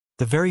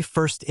The very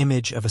first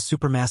image of a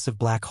supermassive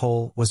black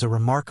hole was a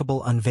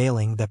remarkable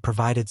unveiling that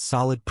provided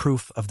solid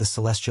proof of the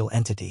celestial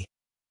entity,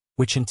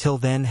 which until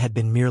then had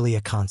been merely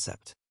a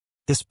concept.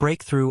 This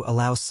breakthrough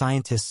allows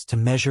scientists to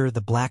measure the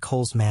black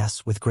hole's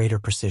mass with greater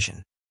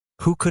precision.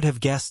 Who could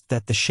have guessed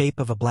that the shape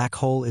of a black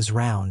hole is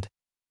round,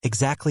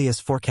 exactly as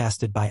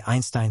forecasted by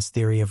Einstein's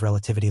theory of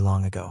relativity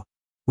long ago?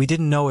 We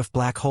didn't know if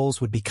black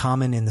holes would be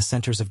common in the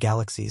centers of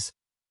galaxies,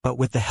 but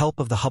with the help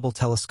of the Hubble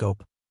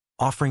telescope,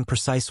 offering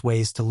precise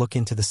ways to look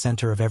into the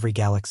center of every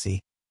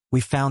galaxy,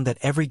 we found that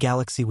every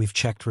galaxy we've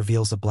checked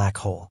reveals a black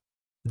hole.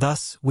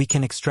 Thus, we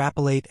can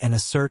extrapolate and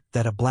assert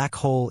that a black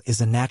hole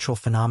is a natural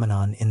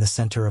phenomenon in the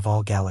center of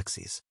all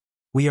galaxies.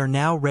 We are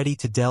now ready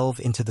to delve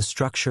into the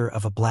structure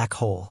of a black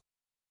hole,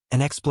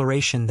 an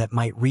exploration that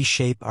might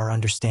reshape our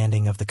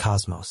understanding of the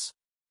cosmos.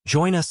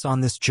 Join us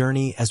on this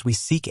journey as we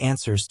seek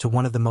answers to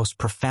one of the most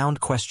profound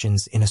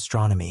questions in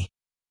astronomy.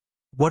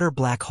 What are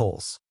black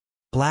holes?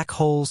 Black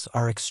holes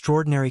are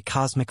extraordinary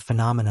cosmic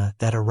phenomena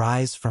that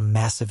arise from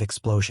massive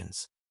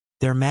explosions.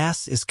 Their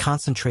mass is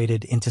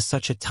concentrated into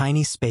such a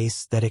tiny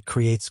space that it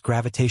creates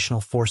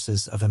gravitational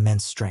forces of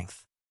immense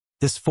strength.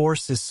 This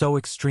force is so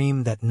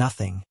extreme that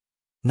nothing,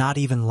 not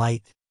even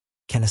light,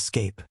 can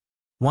escape.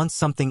 Once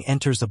something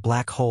enters a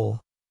black hole,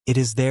 it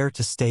is there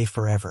to stay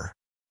forever.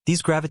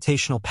 These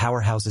gravitational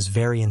powerhouses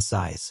vary in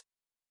size.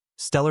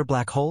 Stellar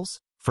black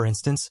holes, for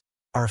instance,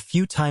 are a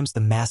few times the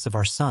mass of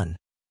our Sun,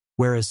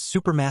 whereas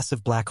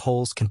supermassive black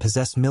holes can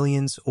possess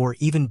millions or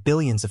even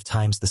billions of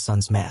times the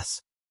Sun's mass.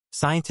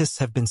 Scientists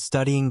have been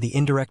studying the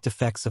indirect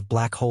effects of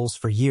black holes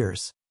for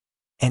years,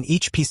 and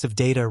each piece of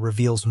data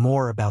reveals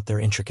more about their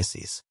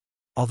intricacies.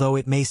 Although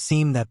it may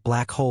seem that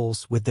black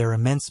holes, with their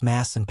immense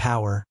mass and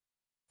power,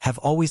 have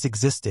always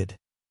existed,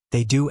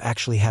 they do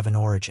actually have an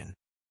origin.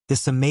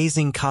 This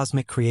amazing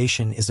cosmic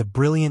creation is a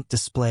brilliant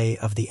display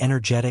of the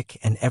energetic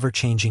and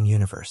ever-changing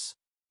universe.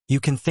 You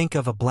can think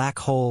of a black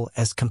hole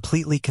as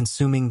completely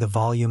consuming the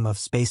volume of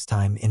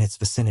spacetime in its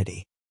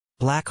vicinity.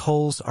 Black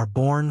holes are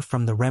born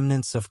from the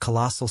remnants of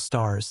colossal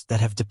stars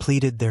that have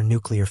depleted their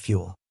nuclear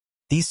fuel.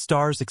 These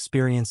stars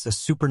experience a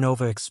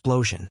supernova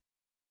explosion,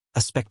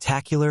 a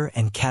spectacular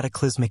and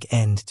cataclysmic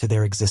end to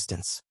their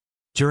existence.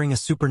 During a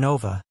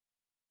supernova,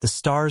 the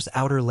star's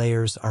outer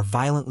layers are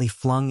violently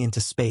flung into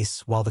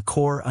space while the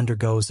core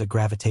undergoes a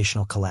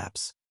gravitational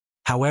collapse.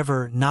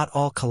 However, not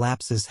all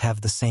collapses have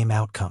the same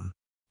outcome.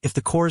 If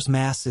the core's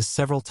mass is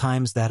several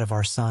times that of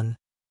our Sun,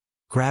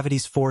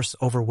 gravity's force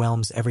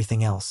overwhelms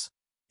everything else,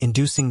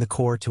 inducing the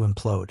core to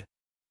implode.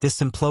 This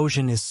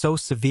implosion is so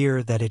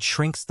severe that it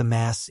shrinks the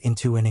mass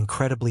into an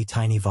incredibly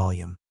tiny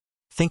volume.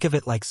 Think of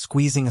it like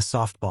squeezing a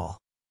softball.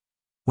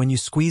 When you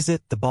squeeze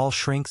it, the ball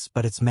shrinks,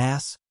 but its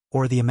mass,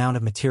 or the amount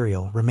of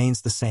material,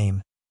 remains the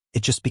same.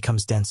 It just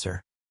becomes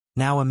denser.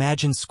 Now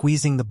imagine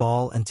squeezing the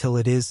ball until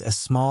it is as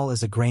small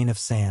as a grain of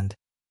sand,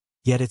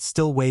 yet it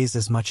still weighs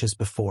as much as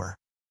before.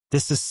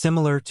 This is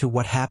similar to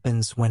what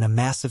happens when a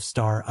massive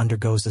star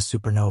undergoes a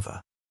supernova.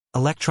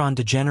 Electron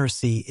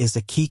degeneracy is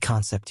a key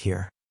concept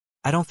here.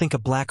 I don't think a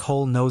black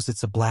hole knows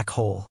it's a black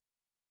hole.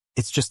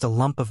 It's just a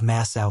lump of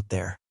mass out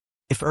there.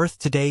 If Earth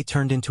today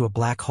turned into a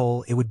black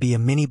hole, it would be a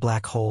mini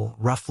black hole,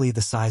 roughly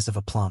the size of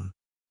a plum.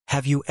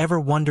 Have you ever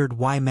wondered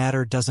why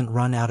matter doesn't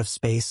run out of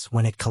space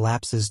when it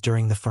collapses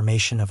during the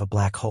formation of a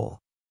black hole?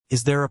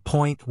 Is there a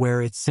point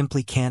where it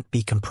simply can't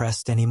be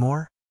compressed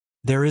anymore?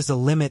 There is a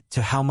limit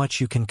to how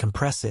much you can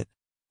compress it,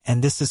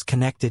 and this is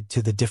connected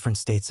to the different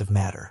states of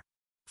matter.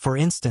 For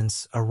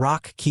instance, a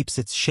rock keeps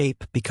its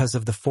shape because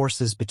of the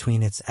forces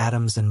between its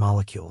atoms and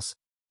molecules.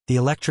 The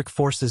electric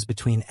forces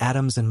between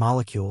atoms and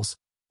molecules,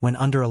 when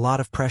under a lot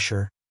of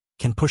pressure,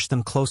 can push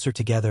them closer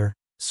together,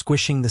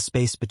 squishing the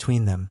space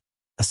between them,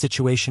 a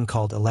situation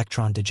called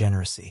electron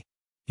degeneracy.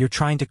 You're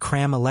trying to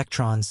cram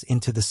electrons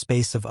into the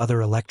space of other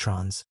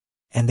electrons,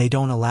 and they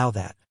don't allow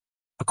that.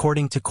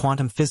 According to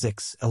quantum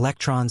physics,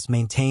 electrons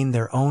maintain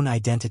their own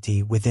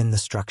identity within the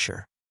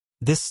structure.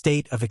 This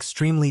state of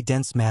extremely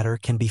dense matter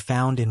can be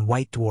found in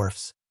white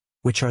dwarfs,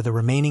 which are the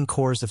remaining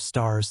cores of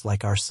stars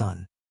like our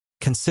Sun.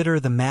 Consider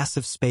the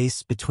massive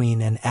space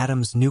between an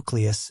atom's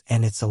nucleus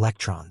and its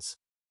electrons.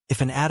 If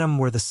an atom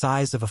were the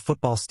size of a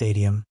football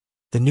stadium,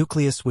 the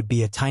nucleus would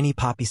be a tiny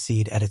poppy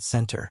seed at its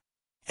center,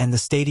 and the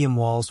stadium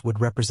walls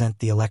would represent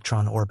the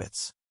electron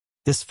orbits.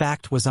 This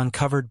fact was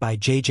uncovered by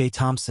J.J.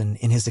 Thomson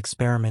in his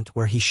experiment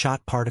where he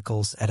shot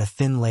particles at a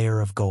thin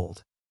layer of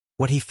gold.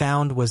 What he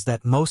found was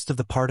that most of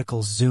the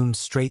particles zoomed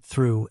straight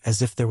through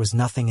as if there was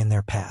nothing in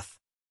their path.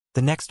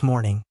 The next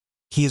morning,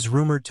 he is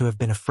rumored to have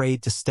been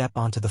afraid to step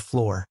onto the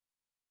floor,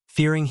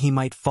 fearing he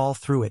might fall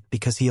through it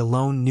because he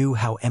alone knew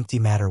how empty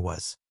matter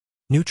was.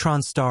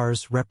 Neutron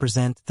stars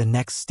represent the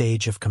next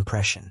stage of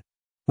compression.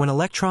 When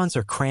electrons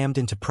are crammed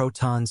into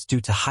protons due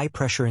to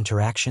high-pressure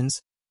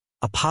interactions,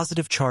 a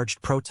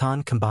positive-charged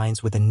proton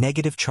combines with a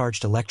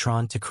negative-charged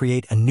electron to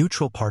create a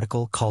neutral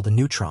particle called a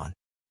neutron.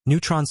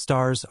 Neutron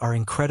stars are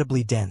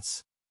incredibly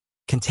dense,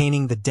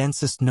 containing the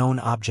densest known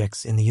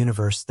objects in the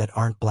universe that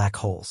aren't black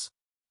holes.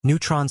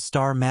 Neutron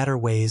star matter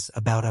weighs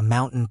about a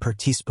mountain per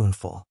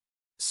teaspoonful.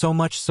 So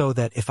much so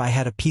that if I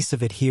had a piece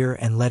of it here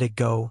and let it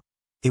go,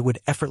 it would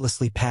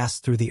effortlessly pass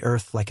through the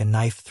Earth like a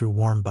knife through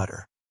warm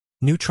butter.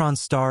 Neutron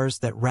stars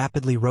that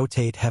rapidly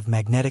rotate have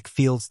magnetic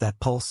fields that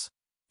pulse,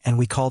 and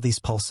we call these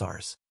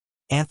pulsars.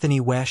 Anthony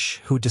Wesch,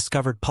 who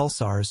discovered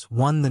pulsars,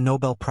 won the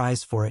Nobel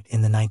Prize for it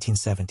in the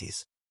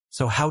 1970s.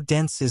 So how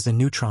dense is a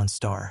neutron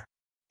star?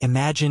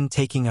 Imagine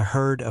taking a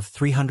herd of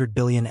 300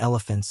 billion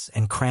elephants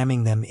and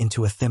cramming them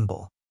into a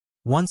thimble.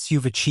 Once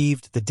you've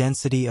achieved the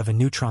density of a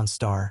neutron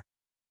star,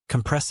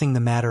 compressing the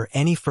matter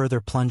any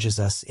further plunges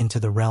us into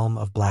the realm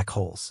of black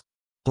holes.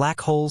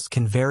 Black holes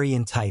can vary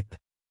in type,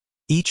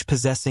 each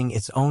possessing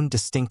its own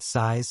distinct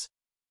size,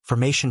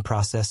 formation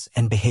process,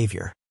 and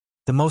behavior.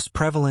 The most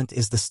prevalent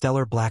is the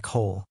stellar black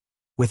hole,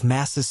 with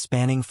masses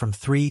spanning from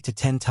 3 to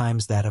 10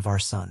 times that of our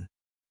Sun.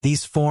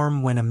 These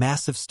form when a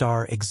massive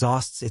star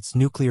exhausts its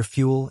nuclear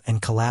fuel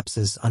and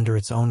collapses under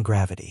its own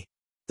gravity.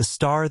 The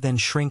star then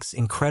shrinks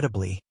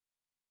incredibly,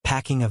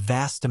 packing a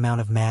vast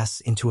amount of mass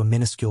into a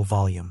minuscule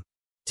volume.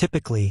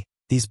 Typically,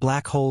 these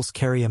black holes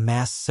carry a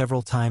mass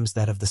several times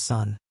that of the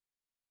Sun,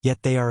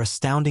 yet they are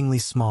astoundingly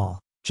small,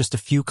 just a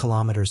few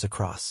kilometers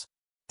across.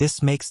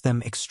 This makes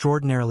them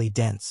extraordinarily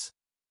dense,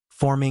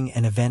 forming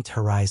an event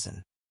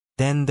horizon.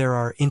 Then there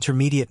are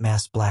intermediate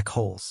mass black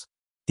holes.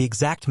 The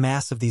exact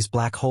mass of these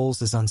black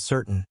holes is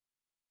uncertain,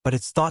 but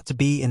it's thought to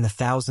be in the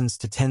thousands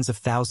to tens of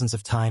thousands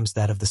of times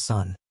that of the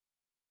Sun,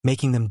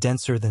 making them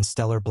denser than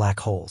stellar black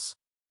holes.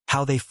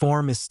 How they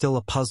form is still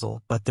a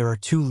puzzle, but there are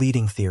two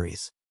leading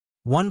theories.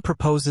 One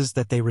proposes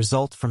that they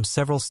result from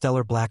several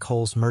stellar black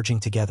holes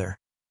merging together,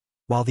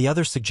 while the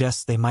other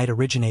suggests they might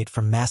originate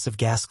from massive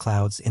gas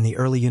clouds in the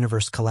early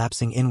universe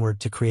collapsing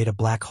inward to create a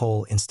black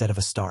hole instead of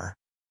a star.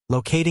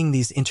 Locating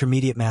these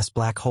intermediate mass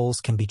black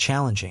holes can be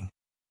challenging,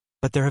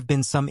 but there have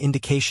been some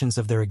indications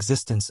of their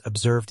existence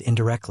observed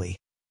indirectly,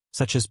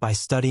 such as by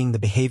studying the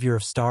behavior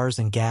of stars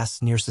and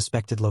gas near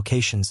suspected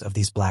locations of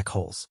these black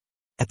holes.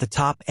 At the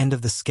top end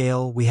of the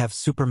scale, we have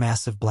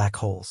supermassive black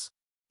holes.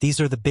 These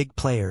are the big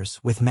players,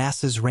 with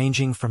masses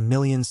ranging from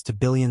millions to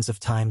billions of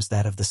times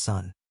that of the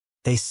Sun.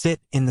 They sit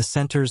in the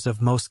centers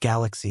of most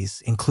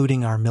galaxies,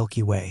 including our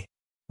Milky Way.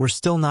 We're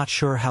still not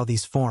sure how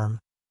these form,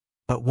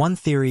 but one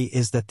theory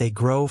is that they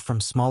grow from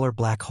smaller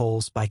black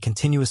holes by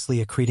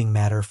continuously accreting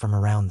matter from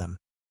around them.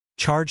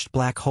 Charged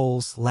black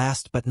holes,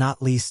 last but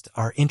not least,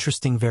 are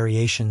interesting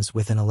variations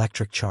with an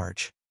electric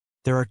charge.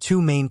 There are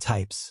two main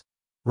types,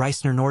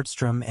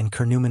 Reissner-Nordström and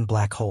Kerr-Newman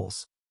black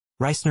holes.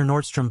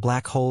 Reissner-Nordström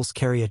black holes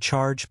carry a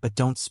charge but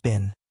don't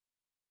spin.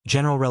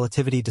 General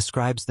relativity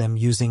describes them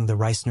using the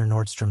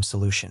Reissner-Nordström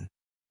solution.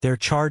 Their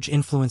charge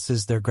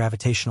influences their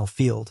gravitational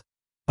field,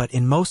 but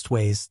in most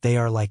ways they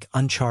are like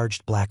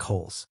uncharged black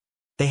holes.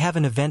 They have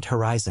an event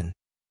horizon,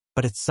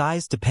 but its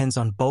size depends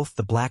on both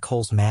the black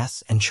hole's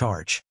mass and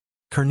charge.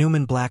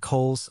 Kerr-Newman black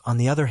holes, on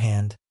the other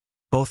hand,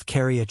 both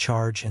carry a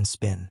charge and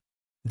spin.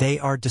 They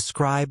are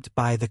described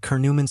by the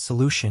Kerr-Newman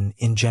solution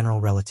in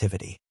general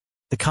relativity.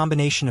 The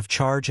combination of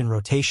charge and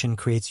rotation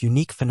creates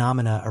unique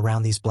phenomena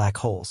around these black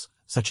holes,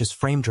 such as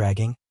frame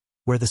dragging,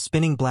 where the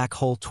spinning black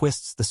hole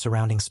twists the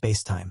surrounding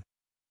spacetime.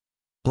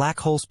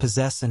 Black holes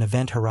possess an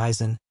event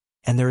horizon,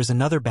 and there is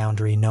another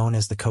boundary known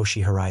as the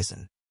Cauchy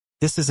horizon.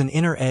 This is an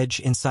inner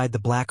edge inside the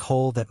black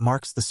hole that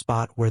marks the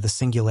spot where the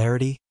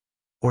singularity,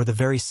 or the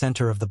very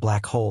center of the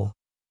black hole,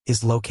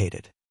 is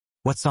located.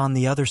 What's on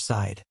the other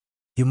side?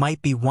 You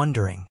might be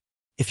wondering.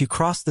 If you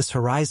cross this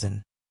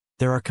horizon,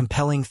 there are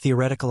compelling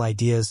theoretical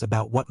ideas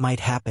about what might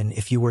happen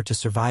if you were to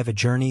survive a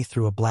journey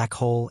through a black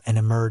hole and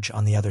emerge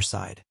on the other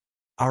side.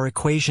 Our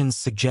equations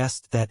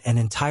suggest that an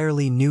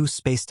entirely new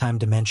spacetime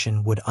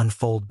dimension would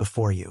unfold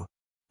before you.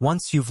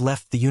 Once you've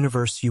left the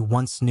universe you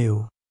once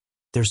knew,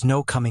 there's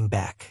no coming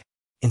back.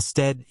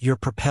 Instead, you're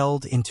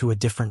propelled into a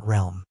different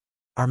realm.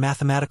 Our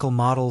mathematical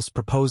models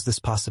propose this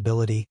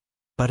possibility,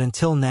 but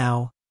until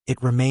now,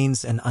 it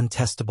remains an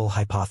untestable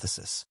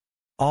hypothesis.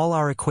 All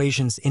our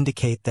equations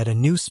indicate that a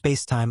new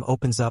spacetime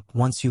opens up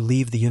once you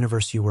leave the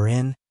universe you were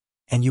in,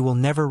 and you will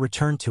never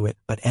return to it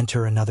but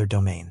enter another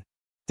domain.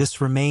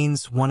 This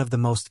remains one of the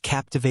most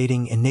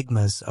captivating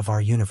enigmas of our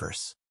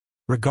universe.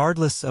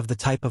 Regardless of the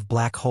type of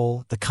black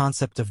hole, the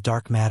concept of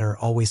dark matter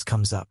always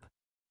comes up.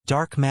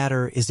 Dark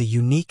matter is a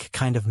unique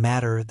kind of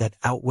matter that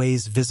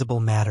outweighs visible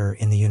matter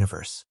in the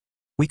universe.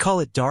 We call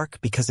it dark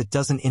because it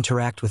doesn't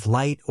interact with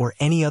light or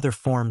any other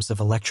forms of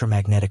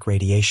electromagnetic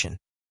radiation.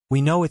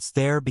 We know it's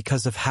there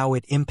because of how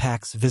it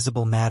impacts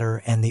visible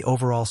matter and the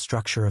overall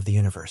structure of the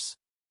universe.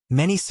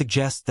 Many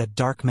suggest that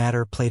dark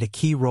matter played a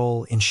key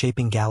role in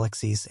shaping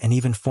galaxies and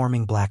even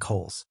forming black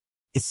holes.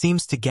 It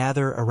seems to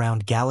gather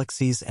around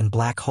galaxies and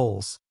black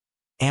holes,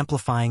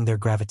 amplifying their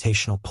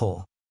gravitational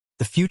pull.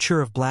 The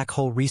future of black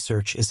hole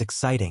research is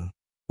exciting,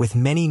 with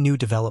many new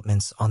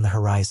developments on the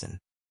horizon.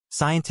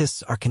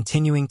 Scientists are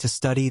continuing to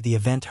study the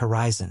event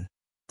horizon,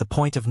 the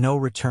point of no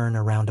return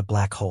around a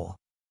black hole.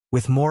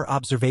 With more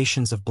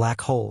observations of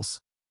black holes,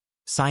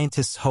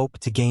 scientists hope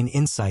to gain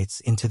insights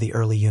into the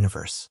early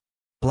universe.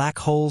 Black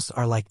holes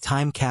are like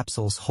time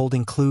capsules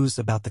holding clues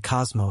about the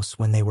cosmos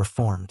when they were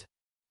formed.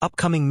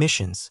 Upcoming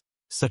missions,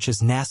 such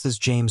as NASA's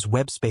James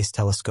Webb Space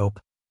Telescope,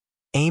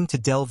 aim to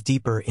delve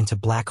deeper into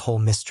black hole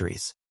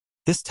mysteries.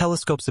 This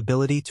telescope's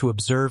ability to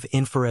observe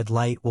infrared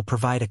light will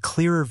provide a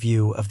clearer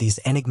view of these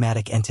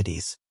enigmatic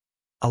entities,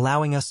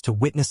 allowing us to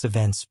witness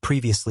events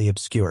previously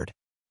obscured.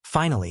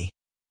 Finally,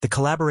 the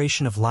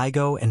collaboration of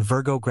LIGO and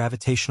Virgo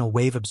gravitational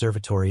wave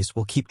observatories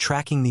will keep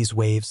tracking these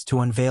waves to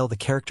unveil the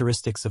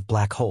characteristics of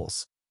black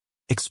holes,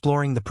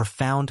 exploring the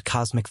profound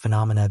cosmic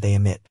phenomena they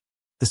emit.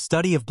 The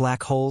study of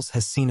black holes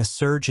has seen a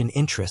surge in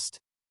interest,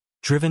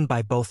 driven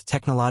by both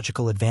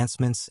technological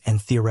advancements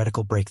and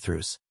theoretical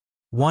breakthroughs.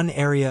 One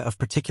area of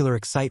particular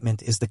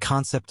excitement is the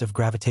concept of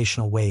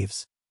gravitational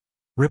waves,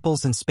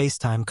 ripples in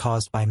spacetime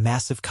caused by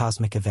massive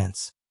cosmic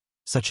events,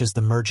 such as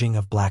the merging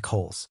of black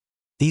holes.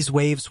 These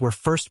waves were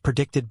first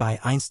predicted by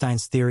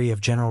Einstein's theory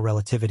of general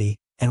relativity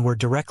and were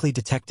directly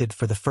detected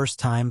for the first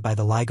time by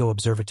the LIGO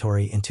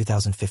Observatory in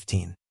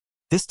 2015.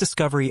 This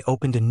discovery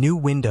opened a new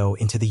window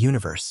into the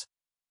universe,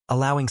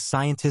 allowing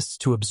scientists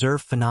to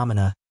observe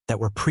phenomena that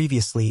were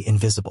previously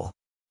invisible.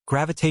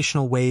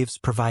 Gravitational waves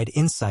provide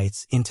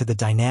insights into the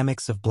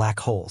dynamics of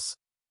black holes,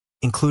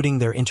 including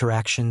their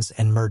interactions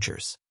and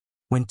mergers.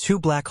 When two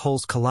black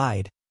holes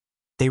collide,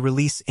 they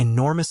release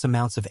enormous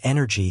amounts of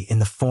energy in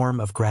the form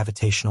of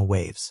gravitational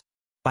waves.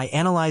 By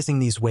analyzing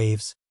these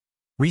waves,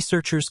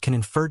 researchers can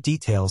infer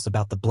details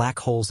about the black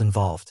holes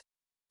involved,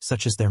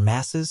 such as their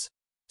masses,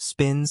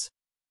 spins,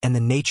 and the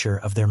nature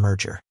of their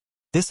merger.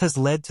 This has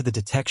led to the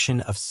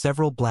detection of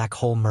several black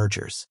hole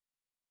mergers,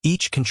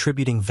 each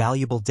contributing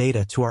valuable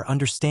data to our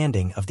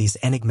understanding of these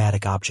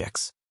enigmatic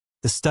objects.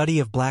 The study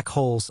of black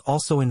holes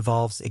also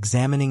involves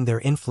examining their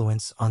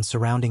influence on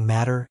surrounding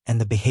matter and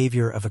the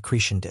behavior of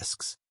accretion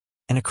disks.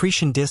 An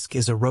accretion disk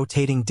is a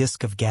rotating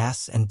disk of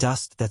gas and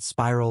dust that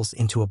spirals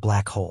into a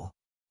black hole.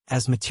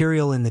 As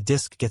material in the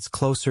disk gets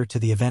closer to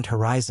the event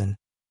horizon,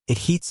 it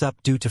heats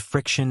up due to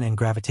friction and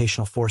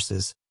gravitational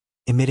forces,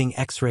 emitting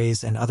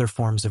X-rays and other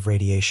forms of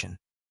radiation.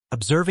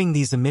 Observing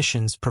these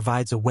emissions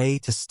provides a way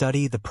to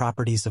study the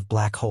properties of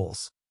black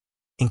holes,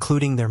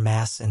 including their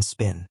mass and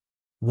spin.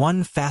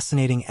 One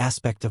fascinating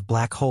aspect of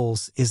black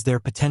holes is their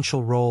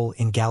potential role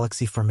in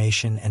galaxy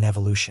formation and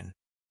evolution.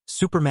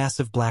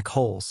 Supermassive black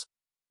holes,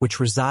 which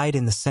reside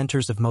in the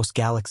centers of most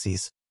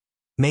galaxies,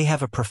 may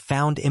have a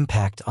profound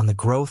impact on the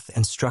growth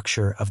and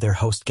structure of their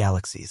host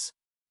galaxies.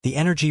 The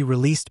energy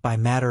released by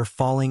matter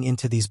falling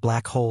into these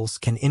black holes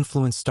can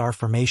influence star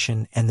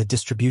formation and the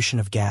distribution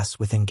of gas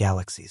within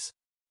galaxies.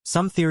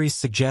 Some theories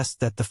suggest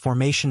that the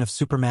formation of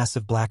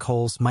supermassive black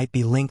holes might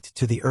be linked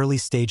to the early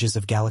stages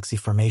of galaxy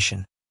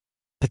formation,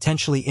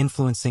 potentially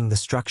influencing the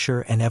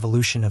structure and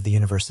evolution of the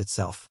universe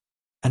itself.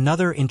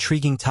 Another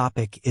intriguing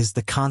topic is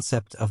the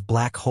concept of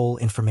black hole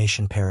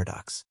information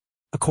paradox.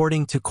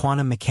 According to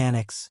quantum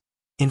mechanics,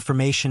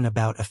 information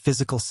about a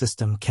physical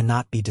system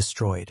cannot be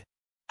destroyed.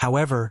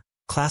 However,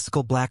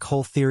 classical black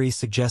hole theory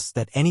suggests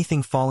that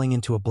anything falling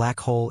into a black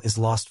hole is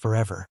lost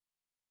forever,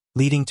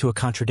 leading to a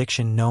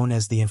contradiction known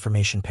as the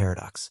information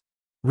paradox.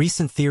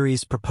 Recent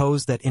theories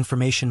propose that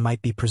information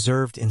might be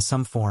preserved in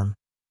some form,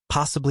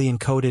 possibly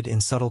encoded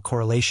in subtle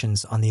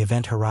correlations on the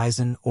event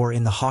horizon or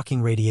in the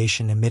Hawking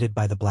radiation emitted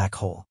by the black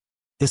hole.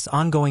 This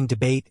ongoing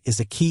debate is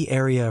a key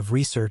area of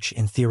research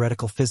in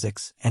theoretical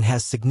physics and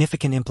has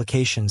significant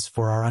implications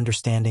for our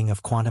understanding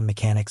of quantum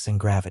mechanics and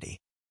gravity.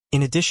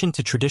 In addition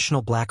to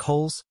traditional black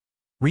holes,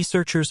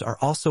 researchers are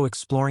also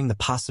exploring the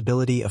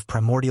possibility of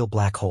primordial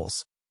black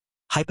holes,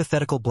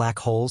 hypothetical black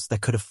holes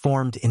that could have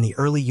formed in the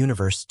early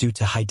universe due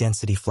to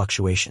high-density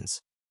fluctuations.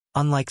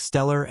 Unlike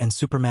stellar and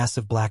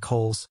supermassive black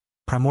holes,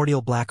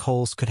 primordial black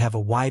holes could have a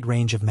wide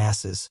range of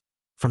masses,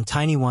 from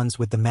tiny ones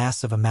with the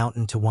mass of a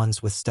mountain to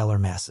ones with stellar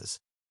masses.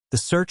 The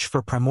search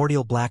for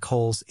primordial black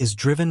holes is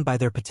driven by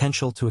their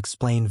potential to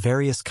explain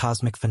various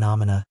cosmic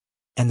phenomena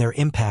and their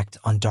impact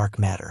on dark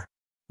matter.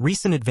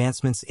 Recent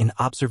advancements in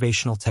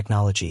observational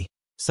technology,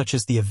 such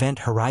as the Event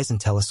Horizon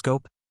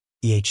Telescope,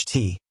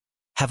 EHT,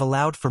 have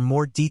allowed for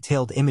more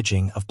detailed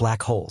imaging of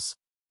black holes.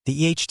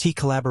 The EHT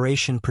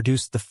collaboration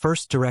produced the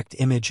first direct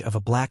image of a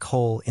black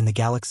hole in the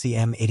galaxy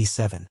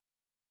M87,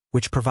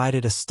 which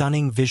provided a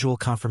stunning visual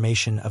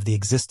confirmation of the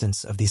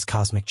existence of these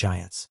cosmic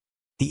giants.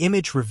 The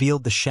image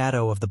revealed the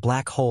shadow of the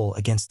black hole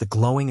against the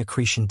glowing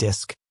accretion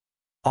disk,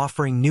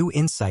 offering new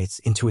insights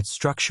into its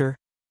structure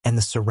and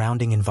the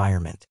surrounding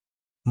environment.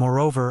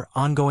 Moreover,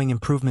 ongoing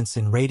improvements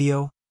in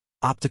radio,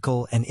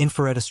 optical, and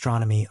infrared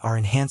astronomy are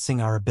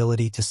enhancing our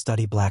ability to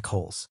study black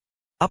holes.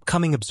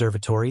 Upcoming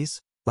observatories,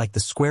 like the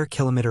Square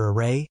Kilometre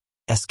Array,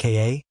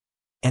 SKA,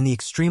 and the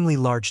Extremely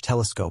Large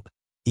Telescope,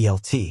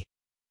 ELT,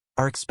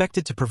 are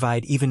expected to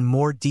provide even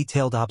more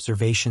detailed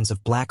observations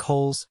of black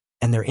holes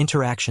and their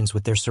interactions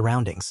with their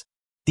surroundings.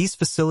 These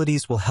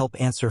facilities will help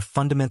answer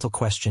fundamental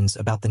questions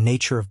about the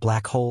nature of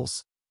black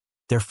holes,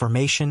 their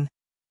formation,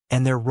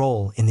 and their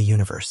role in the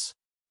universe.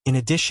 In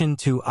addition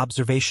to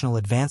observational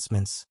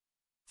advancements,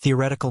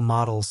 theoretical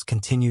models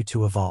continue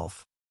to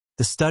evolve.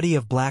 The study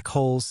of black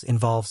holes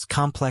involves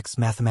complex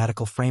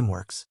mathematical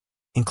frameworks,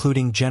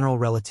 including general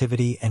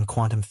relativity and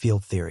quantum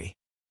field theory.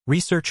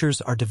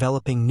 Researchers are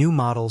developing new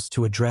models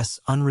to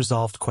address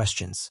unresolved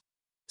questions,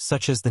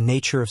 such as the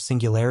nature of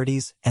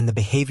singularities and the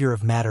behavior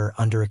of matter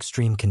under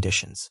extreme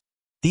conditions.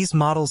 These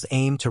models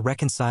aim to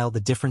reconcile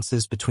the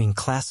differences between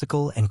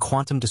classical and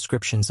quantum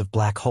descriptions of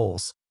black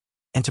holes,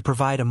 and to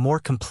provide a more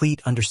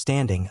complete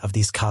understanding of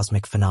these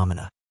cosmic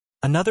phenomena.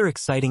 Another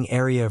exciting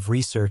area of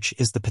research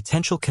is the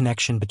potential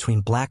connection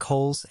between black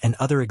holes and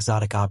other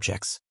exotic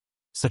objects,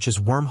 such as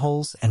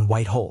wormholes and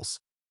white holes.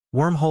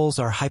 Wormholes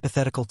are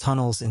hypothetical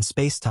tunnels in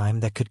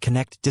spacetime that could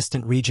connect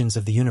distant regions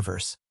of the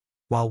universe,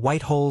 while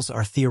white holes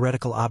are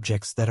theoretical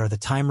objects that are the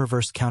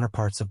time-reversed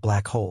counterparts of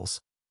black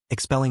holes,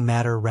 expelling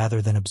matter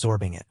rather than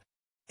absorbing it.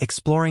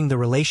 Exploring the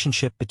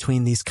relationship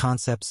between these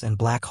concepts and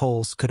black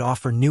holes could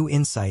offer new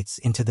insights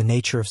into the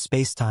nature of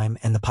spacetime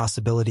and the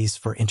possibilities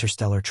for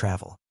interstellar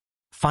travel.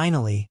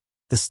 Finally,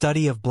 the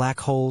study of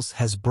black holes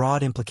has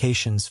broad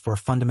implications for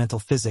fundamental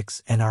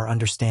physics and our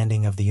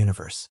understanding of the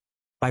universe.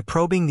 By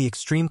probing the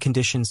extreme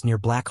conditions near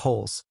black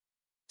holes,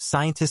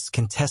 scientists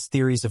can test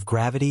theories of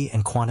gravity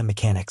and quantum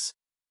mechanics,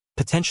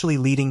 potentially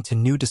leading to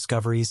new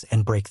discoveries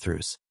and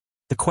breakthroughs.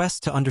 The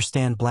quest to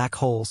understand black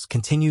holes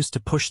continues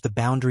to push the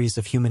boundaries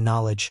of human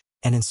knowledge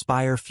and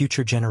inspire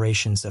future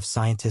generations of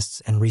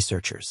scientists and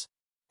researchers.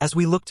 As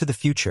we look to the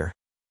future,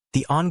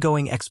 the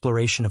ongoing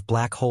exploration of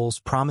black holes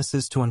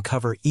promises to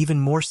uncover even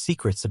more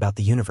secrets about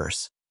the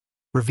universe,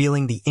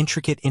 revealing the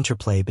intricate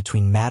interplay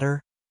between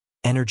matter,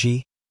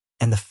 energy,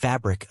 and the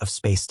fabric of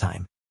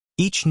spacetime.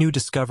 Each new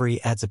discovery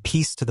adds a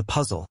piece to the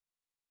puzzle,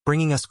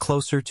 bringing us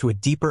closer to a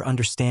deeper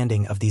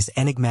understanding of these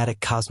enigmatic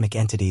cosmic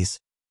entities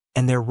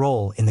and their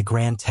role in the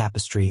grand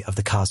tapestry of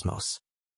the cosmos.